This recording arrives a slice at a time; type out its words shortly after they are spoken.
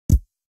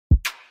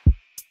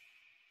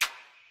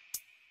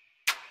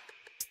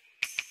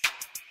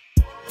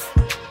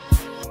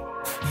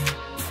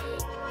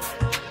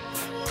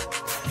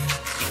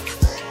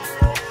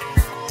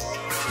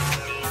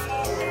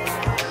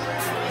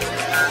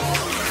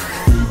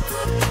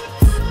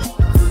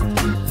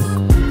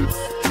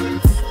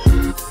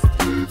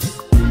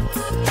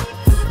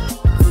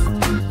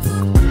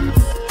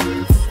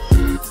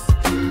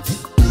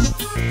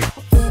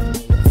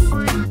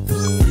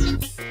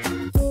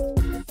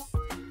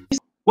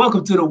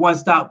Welcome to the One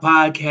Stop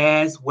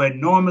Podcast, where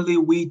normally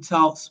we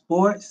talk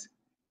sports,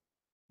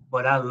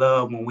 but I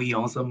love when we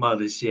on some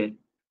other shit.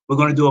 We're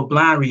gonna do a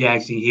blind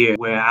reaction here,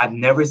 where I've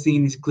never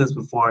seen these clips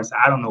before, so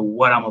I don't know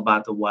what I'm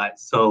about to watch.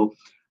 So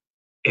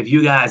if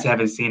you guys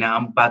haven't seen it,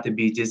 I'm about to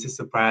be just as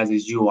surprised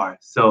as you are.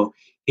 So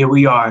here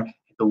we are at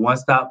the One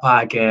Stop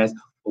Podcast,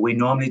 where we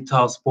normally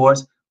talk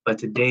sports, but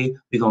today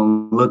we're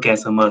gonna look at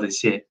some other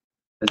shit.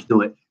 Let's do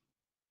it.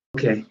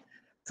 Okay.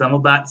 Some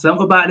about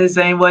this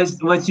ain't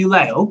what you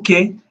like.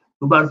 Okay.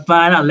 We're about to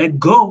find out. Let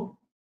go.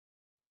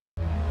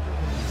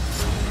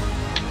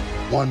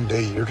 One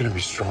day you're gonna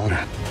be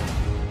stronger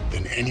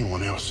than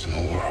anyone else in the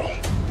world.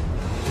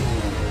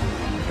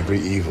 Every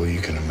evil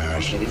you can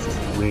imagine Okay, this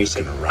is weird is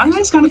shit. gonna I mean,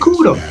 rise it's kind of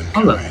cool though. against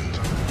Oh, look. mankind.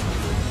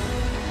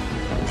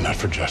 And not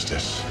for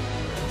justice,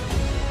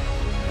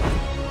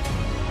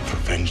 for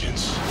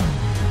vengeance.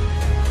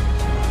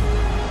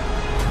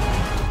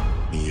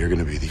 You're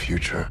gonna be the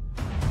future.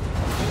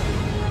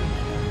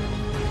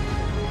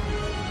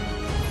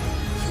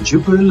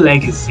 Jupiter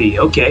Legacy.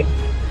 Okay.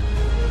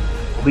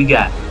 What we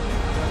got?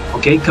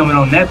 Okay, coming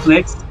on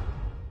Netflix.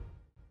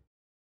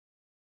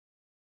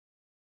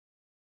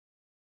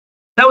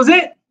 That was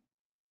it?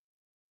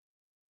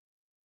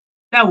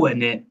 That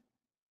wasn't it.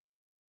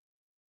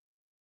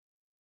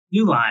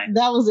 You lying.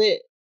 That was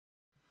it.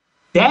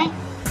 That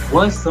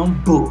was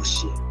some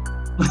bullshit.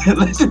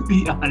 Let's just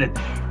be honest.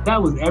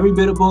 That was every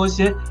bit of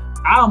bullshit.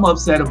 I'm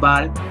upset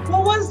about it.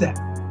 What was that?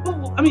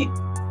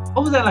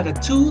 What was that, like a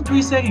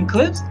 2-3 second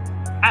clips?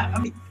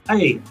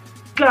 Hey,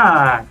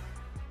 God,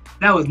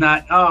 that was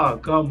not. Oh,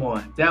 come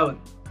on, that was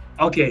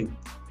okay.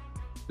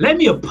 Let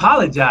me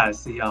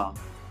apologize to y'all.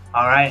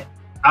 All right.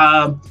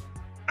 I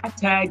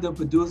tagged the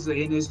producer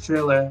in this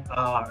trailer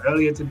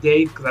earlier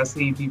today because I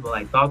seen people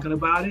like talking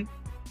about it,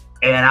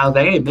 and I was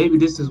like, hey, maybe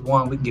this is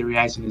one we can get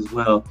reaction as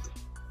well.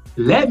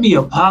 Let me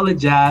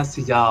apologize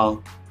to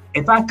y'all.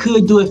 If I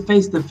could do it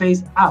face to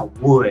face, I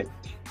would.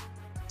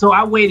 So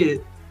I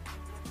waited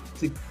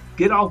to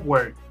get off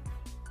work,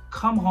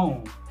 come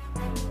home,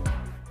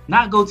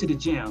 not go to the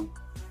gym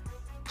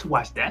to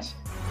watch that shit.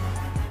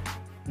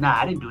 Nah,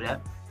 I didn't do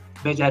that.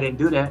 Bet you I didn't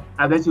do that.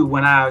 I bet you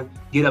when I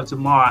get up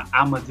tomorrow,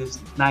 I'ma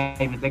just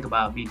not even think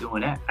about me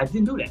doing that. I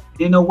didn't do that.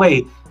 There's no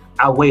way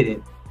I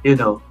waited,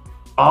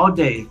 all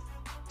day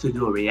to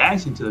do a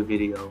reaction to a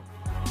video.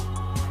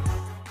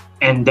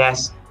 And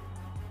that's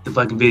the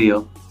fucking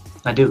video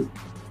I do.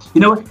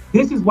 You know what?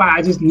 This is why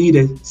I just need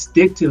to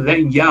stick to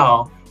letting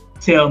y'all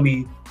tell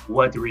me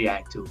what to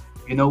react to.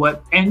 You know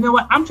what? And you know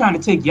what? I'm trying to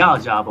take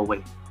y'all job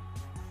away.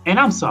 And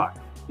I'm sorry.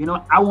 You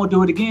know, I won't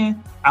do it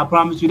again. I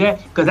promise you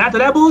that. Because after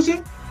that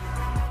bullshit,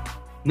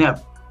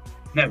 never.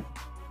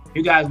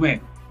 You guys win.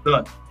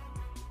 Look,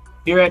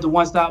 here at the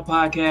One Stop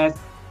Podcast,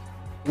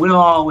 we don't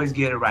always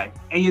get it right.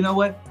 And you know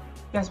what?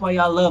 That's why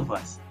y'all love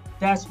us.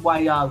 That's why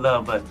y'all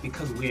love us.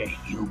 Because we're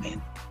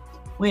human.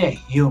 We're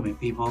human,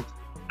 people.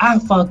 I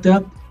fucked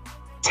up.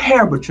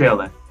 Terrible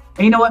trailer.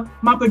 And you know what?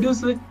 My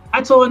producer,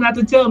 I told her not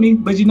to tell me,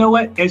 but you know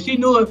what? If she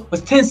knew it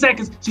was 10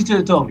 seconds, she should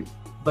have told me.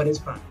 But it's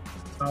fine.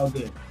 It's all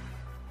good.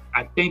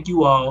 I thank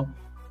you all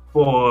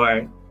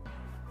for,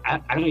 I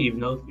don't even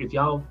know if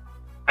y'all,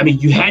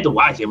 you had to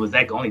watch it. It was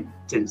like only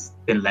 10,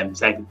 11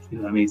 seconds. You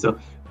know what I mean? So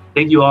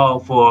thank you all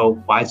for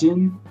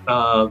watching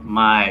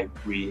my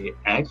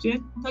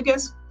reaction, I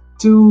guess,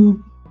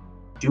 to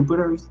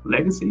Jupiter's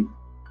Legacy.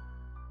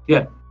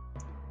 Yeah.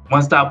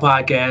 One Stop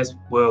Podcast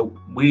where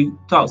we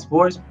talk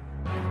sports.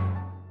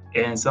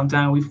 And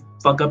sometimes we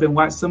fuck up and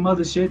watch some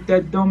other shit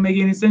that don't make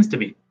any sense to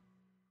me.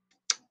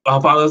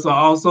 Follow us on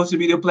all social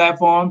media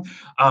platforms.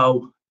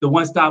 The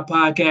One Stop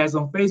Podcast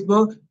on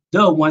Facebook,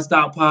 the One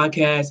Stop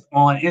Podcast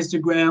on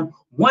Instagram,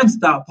 One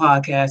Stop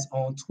Podcast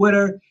on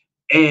Twitter,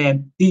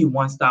 and the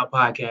One Stop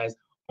Podcast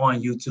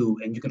on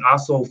YouTube. And you can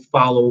also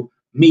follow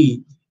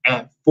me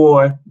at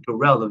For the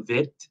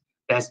Relevant.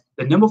 That's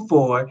the number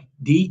 4,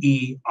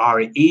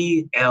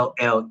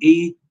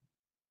 DERELLEOFIT.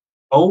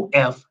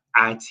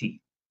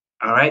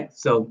 All right,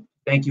 so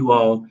thank you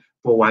all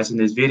for watching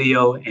this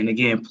video. And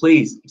again,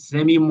 please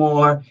send me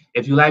more.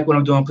 If you like what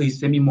I'm doing, please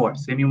send me more.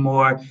 Send me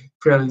more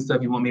trailers and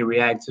stuff you want me to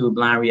react to,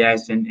 blind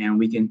reaction, and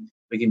we can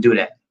do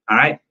that. All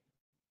right.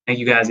 Thank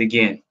you guys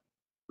again.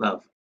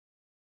 Love.